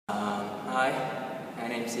Hi, my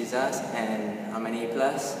name is Izaz and I'm an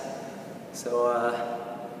A+. So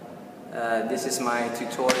this is my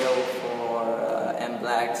tutorial for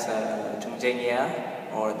MBLAQ's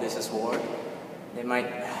Tungjengya, or This is War. There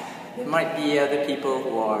might be other people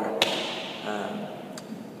who are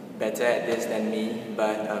better at this than me,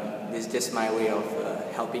 but this is just my way of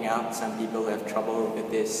helping out some people who have trouble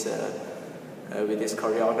with this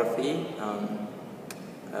choreography.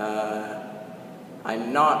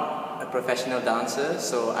 I'm not a professional dancer,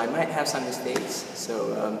 so I might have some mistakes.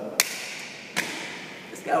 So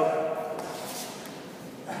let's go.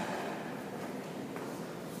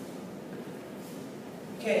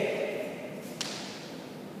 Okay.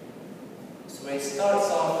 So it starts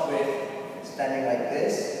off with standing like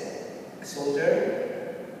this, shoulder.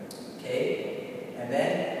 Okay, and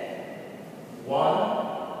then 1,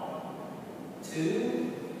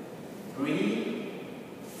 2, 3,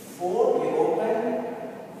 4, you open,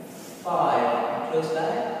 5, you close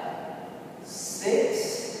back,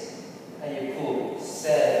 6, and you pull,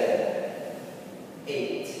 7,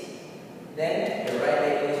 8. Then your right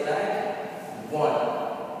leg goes back, 1,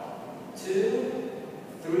 2,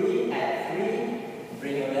 3, add 3,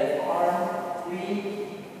 bring your left arm,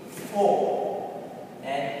 3, 4,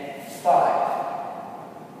 and 5.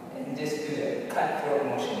 And just do the cutthroat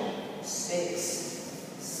motion, 6,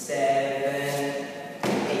 7,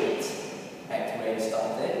 8. Back to where you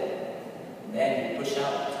started. Then you push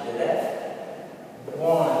out to the left. 1,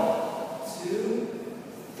 2,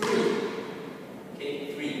 3. Okay,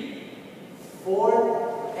 3,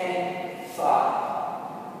 4, and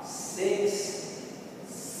 5. 6,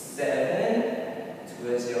 7.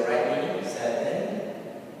 Towards your right knee. 7,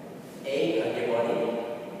 8 on your body.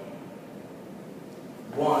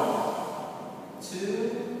 1,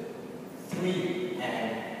 2, 3,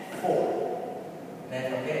 and 4. Then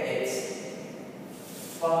from here it's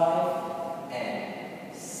 5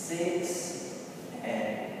 and 6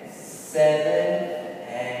 and 7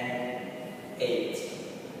 and 8.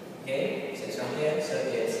 Okay, so it's from here. So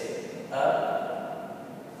it's up,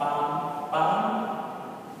 bam, bam,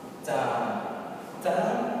 down,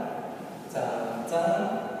 down, down, down,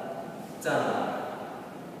 down.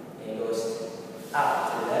 It goes up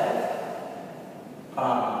to the left.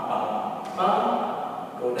 Bam, bam, bam.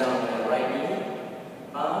 Go down to the right knee.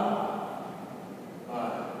 Bam.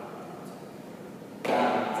 1.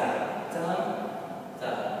 Down, down, down,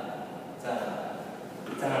 down, down,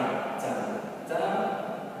 down, down, down,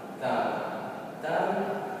 down, down,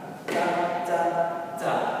 down, down,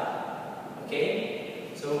 down. Okay?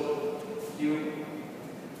 So you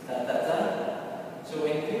da da da. So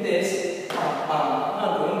when you do this, bam, bam.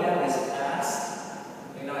 Not going down is fast.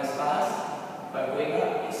 Going down is fast. But going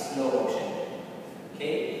up is slow motion.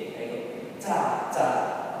 Okay? I go ta ta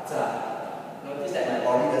ta. Notice that my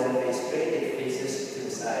body doesn't face straight, it faces to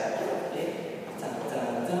the side. Okay? Ta ta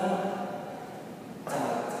ta. Ta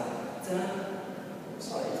ta ta.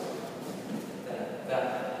 Sorry. Ta ta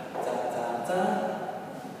ta ta ta.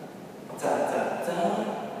 Ta ta ta.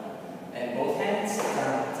 And both hands. Ta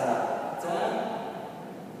ta ta.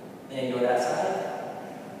 Then you go that side.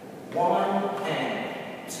 1 and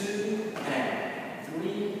 2 and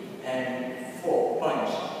 3 and 4.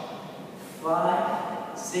 Punch.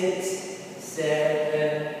 5, 6,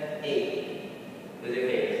 7, 8. With your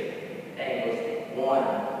face. And it goes 1,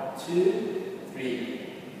 2, 3,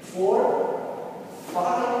 4,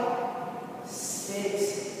 5, 6,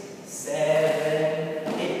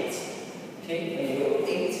 7, 8. Okay, when you go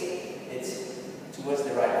 8, it's towards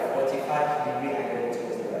the right. 45-degree angle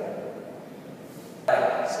towards the right.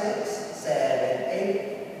 5, 6, 7,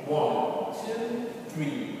 8. 1, 2,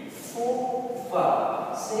 3, 4,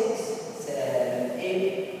 5, 6, 7,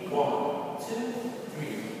 8. 1, 2,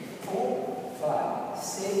 3, 4, 5,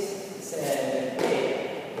 6, 7,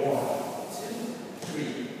 8. 1, 2,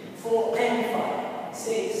 3, 4, and 5,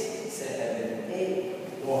 6, 7, 8.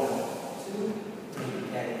 1, 2, 3,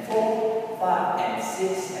 and 4, 5, and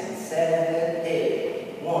 6, and 7,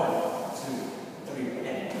 8. 1, 2, 3,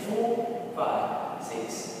 and 4, 5,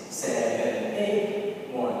 6, 7,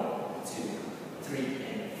 8. 1, 2, 3,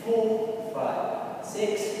 and 4, 5,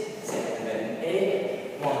 6, 7,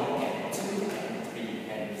 8. 1 and 2 and 3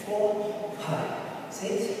 and 4, 5,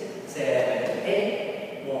 6, 7,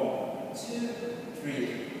 8. 1, 2, 3,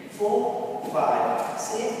 4, 5,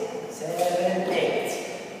 6, 7, 8.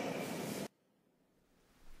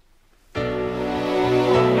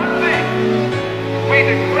 We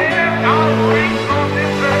declare our right on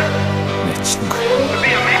this earth to be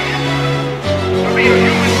a man, to be a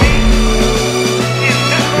human being, in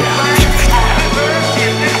this life, on this earth,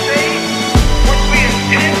 in this age, which we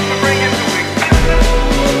intend to bring into existence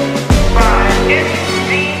by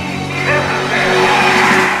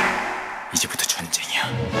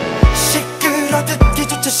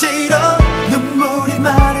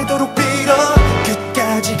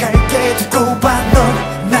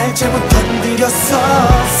보였어.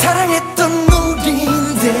 사랑했던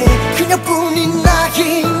우리인데 그녀뿐인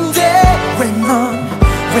나인데 왜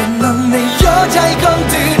넌 내 여자를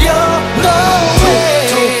건드려. No way.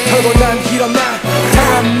 툭툭 털고 난 일어나.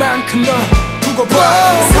 당한 만큼 너 두고 봐.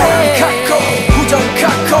 사랑 갖고 부정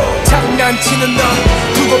갖고 장난치는 너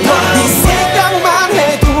두고 봐. 네 생각만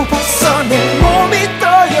해도 벌써 내 몸이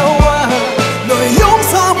떨려와. 널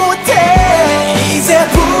용서 못해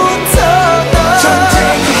이제부터. 너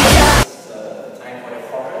전쟁이야. Time for the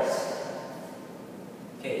chorus.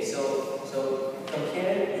 Okay, so from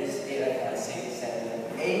here is 8, 5, 6,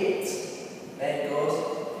 7, 8. Then it goes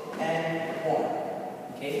and 1.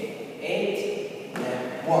 Okay, 8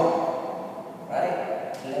 and 1.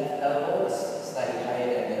 Right? Left elbow is slightly higher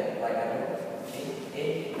than the right elbow. Okay,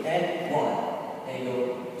 8 and 1. Then you go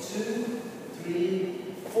 2,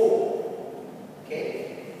 3, 4. Okay.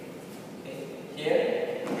 Okay. Here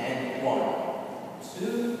and 1,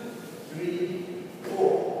 2, 3,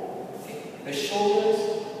 4. Okay. The shoulders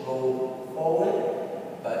go forward,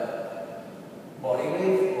 but body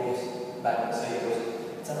weight goes back. So it goes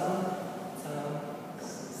down,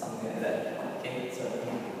 something like that. Okay. So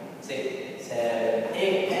 6, 7,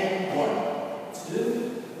 8, and 1,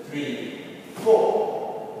 2, 3,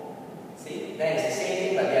 4. See, that is the same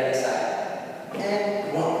thing but the other side.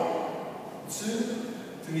 And 1, 2,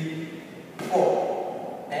 3,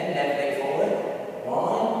 4. And left leg forward.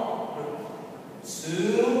 1,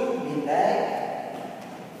 2, lean back.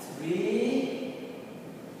 3,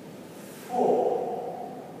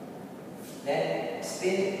 4. Then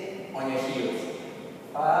spin on your heels.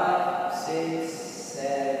 5, 6,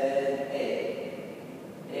 7, 8.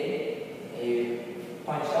 8. You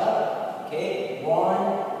punch up. Okay. 1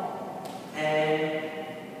 and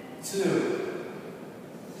 2.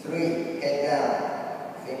 3, head down,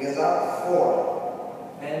 fingers up, 4.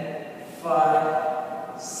 And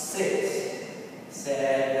 5, 6, 7,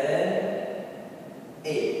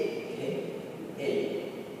 8. Okay, 8.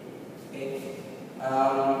 Okay.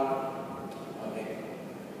 Okay.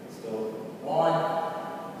 So 1,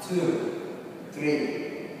 2, 3,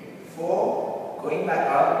 4. Going back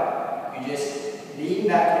up, you just lean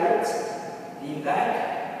backwards, lean back,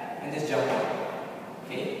 and just jump up.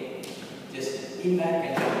 Okay. Just lean back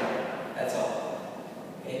and jump up. That's all.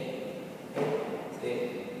 Okay. 6,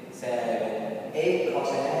 7, 8,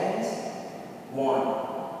 cross your hands.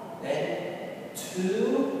 1, then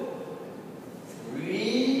 2,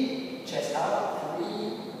 3, chest out.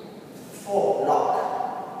 3, 4, lock.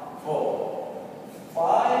 4,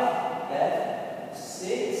 5, left. 6,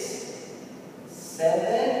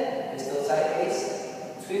 7, pistol sideways.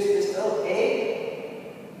 Twist pistol.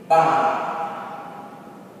 8, bam.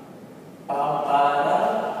 Bam, bam,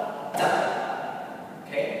 done.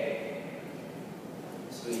 Okay.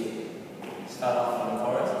 So we start off from the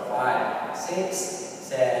chorus. 5, 6,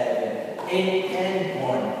 7, 8, and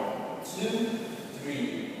 1, 2,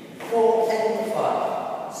 3, 4, and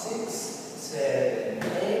 5, 6, 7,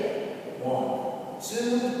 8, 1, 2,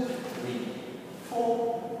 3,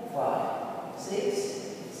 4, 5, 6,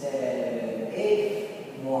 7,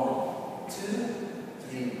 8, 1, 2,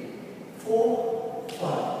 3, 4,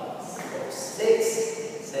 5, 6,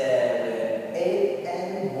 7, 8,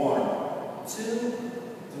 and 1, 2,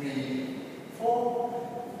 3, 4,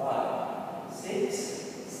 5, 6,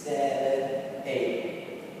 7,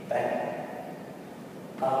 8. Bang.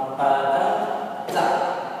 Bam, ba, da, da.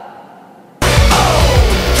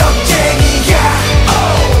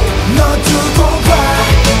 너 두고 봐,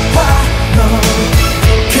 너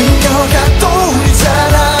그녀가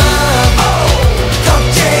떠오르잖아.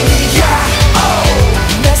 겁쟁이야,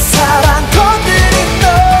 내 사랑 건드린 너.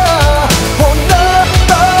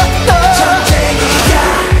 너 전쟁이야.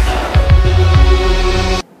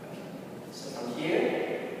 So from here,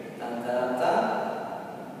 dun, dun, dun,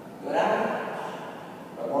 go down.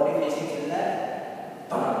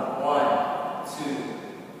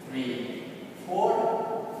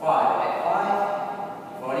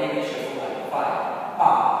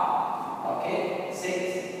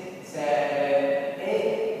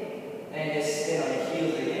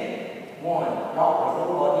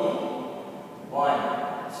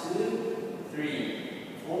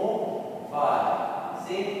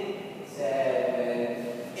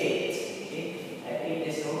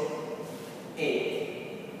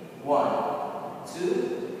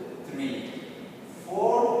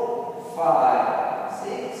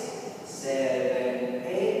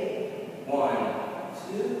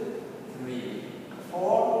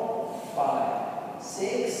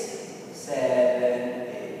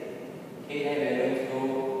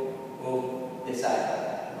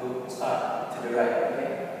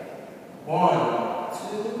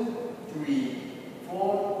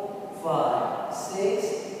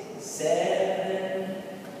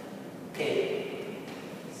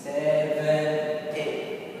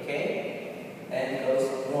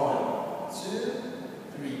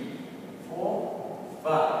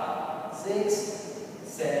 6,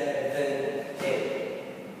 7, 8.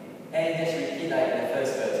 And just repeat like in the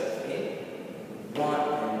first verse, okay? 1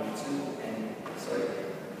 and 2 and, sorry.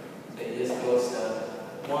 So it just goes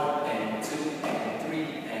 1 and 2 and 3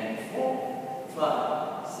 and 4,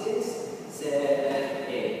 5, 6, 7,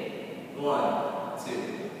 8. 1,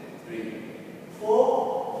 2, 3,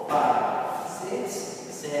 4, 5, 6,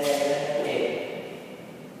 7, 8.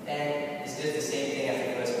 And it's just the same thing as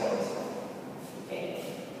the first ones. Okay?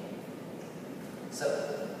 So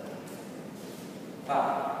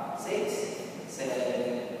 5, 6, 7,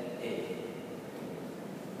 8.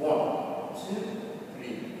 1, 2,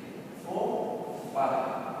 3, 4,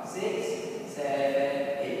 5, 6, 7,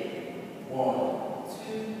 8. 1,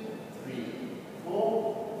 2, 3,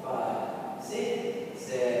 4, 5, 6,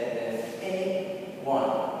 7, 8. 1,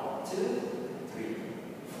 2, 3,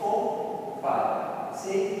 4, 5,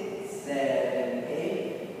 6, 7,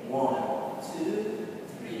 8. 1, 2,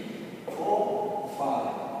 3, 4,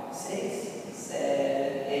 5, 6,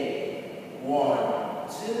 7, 8. 1,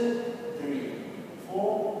 2, 3,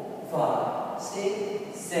 4, 5,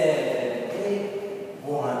 6, 7, 8.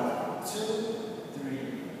 1, 2,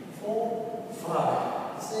 3, 4,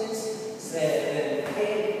 5, 6, 7,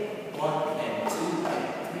 8. 1 and 2 and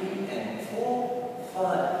 3 and 4,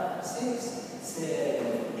 5, 6,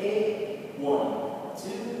 7, 8. 1, 2,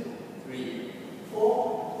 3,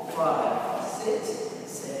 4, 5, 6,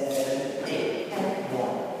 7, 8. And 1,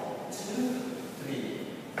 2, 3,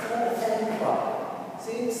 4 and 5,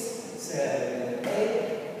 6, 7,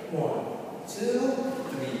 8. 1, 2,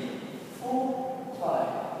 3, 4,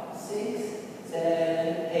 5, 6,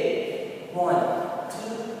 7, 8. 1,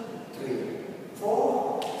 2, 3,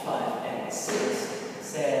 4, 5, and 6,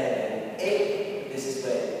 7, 8. This is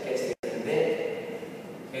where it gets a little bit.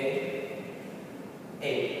 Okay?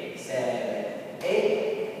 8, 7,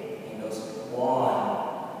 8. And goes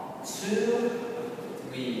 1, 2,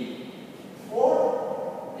 3,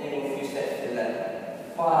 4. And we'll finish that to that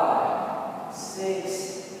 5,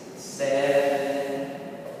 6, 7,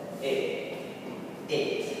 8.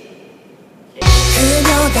 8.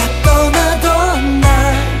 그녀가 떠나던 날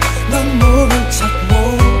넌 모른 척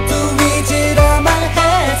모두 잊으라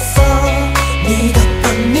말했어.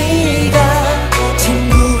 믿었던 네가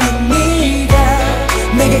친구인 네가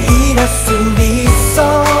내게 이럴 수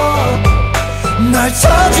있어. 널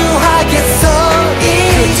저주하겠어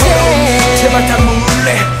이제. 제발 다 물래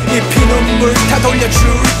이 피눈물 다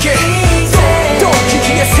돌려줄게. 똑똑히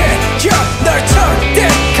귀에 새겨 널 절대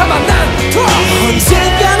가만 안 둬.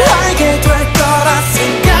 언젠간 알게 될 거라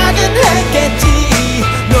생각은 했겠지.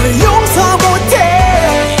 널 용서 못해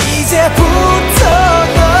이제부터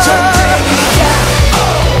넌 전쟁이야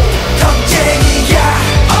겁쟁이야.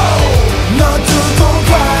 너 두고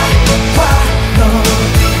너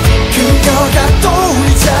그녀가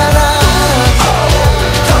떠오르잖아.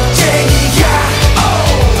 겁쟁이야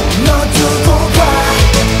너 두고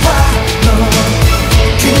너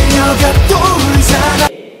그녀가 떠오르잖아.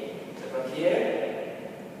 So from here,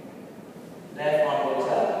 left arm goes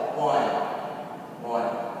up, 1, 1,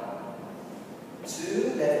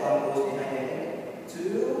 2, left arm goes behind your head, 2,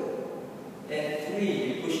 then 3,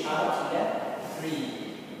 you push out, yeah, 3,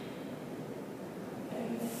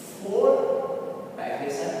 and 4, back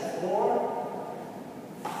this up, 4,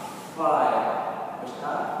 5, push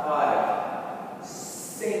up, 5,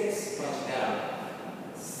 6, punch down,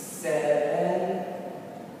 7,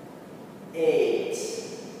 8.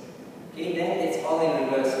 Okay, then it's all in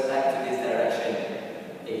reverse, back to this direction.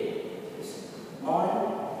 8. 1,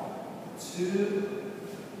 2,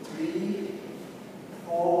 3,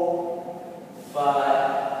 4,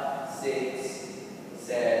 5, 6,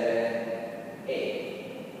 7, 8.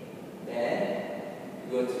 Then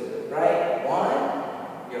you go to the right,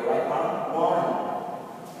 1, your right arm, 1.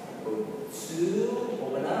 Go 2,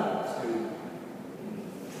 open up, 2,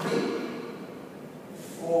 3,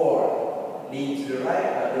 4. Lean to the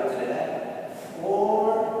right, look to the left.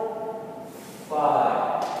 4,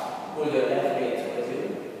 5. Pull your left leg towards you.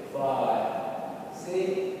 5, 6,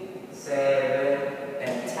 7,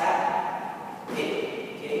 and tap. 8.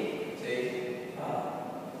 Okay? 6,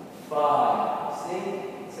 5,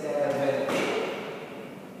 6, 7, 8.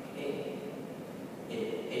 8.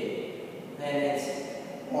 8. Then it's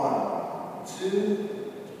 1,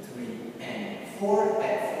 2, 3, and 4.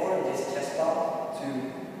 Back 4, just chest up. 2,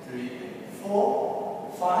 3,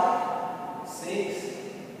 4, 5, 6,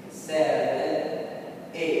 7,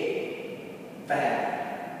 8. Back.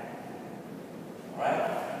 Alright?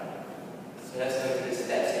 So let's go through the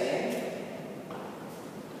steps again.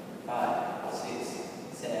 5, 6,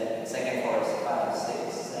 7. Second chorus. 5,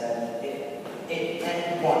 6, 7, 8. 8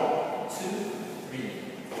 and 1, 2, 3,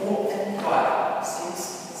 4 and 5.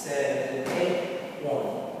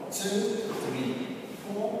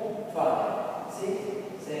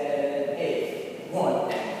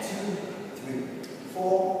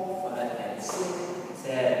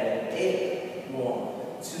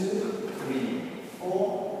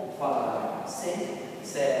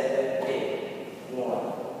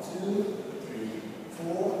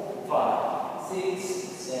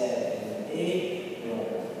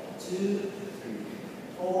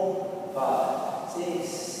 4, 5, 6,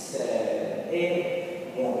 7,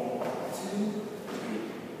 8. 1, 2, 3,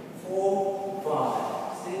 4,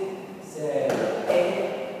 5, 6, 7,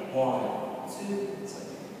 8. 1, 2,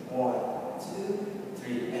 1, 2,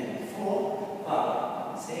 3, and 4,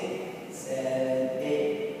 5, 6, 7,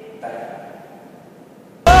 8. Back.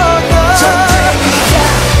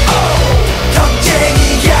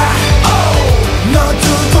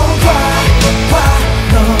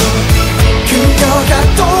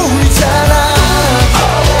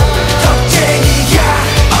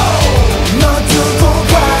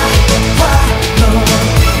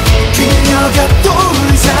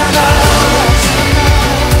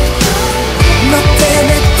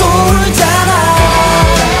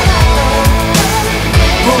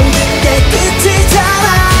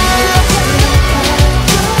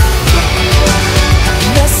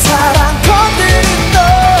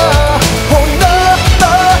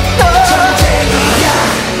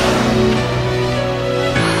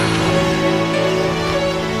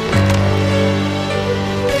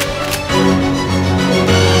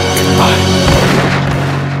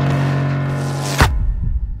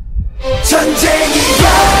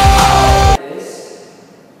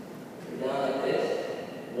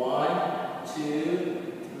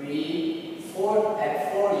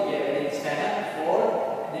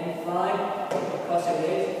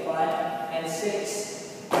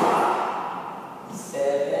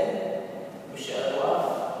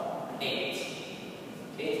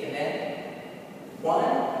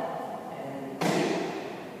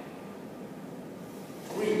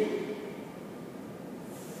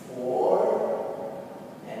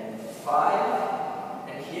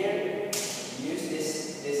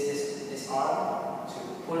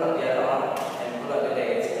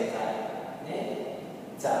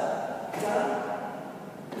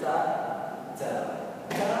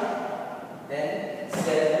 Then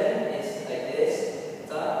 7 is like this.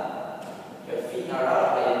 Your feet are out,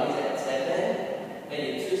 but your knees at 7. Then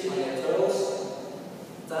you twist on your toes.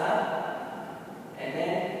 And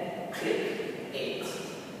then click 8.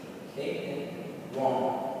 Okay.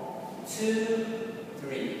 1, 2,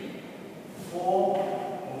 3,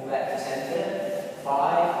 4. Move back to center.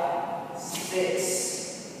 5, 6,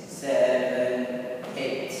 7,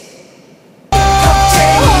 8.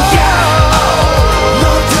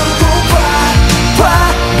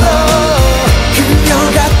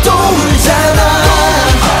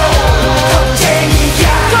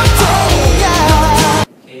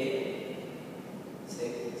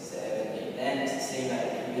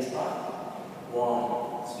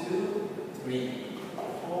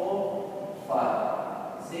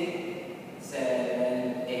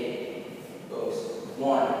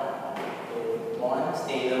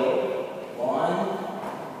 Stay low. 1,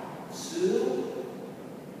 2,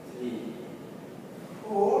 3,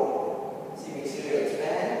 4. See, make sure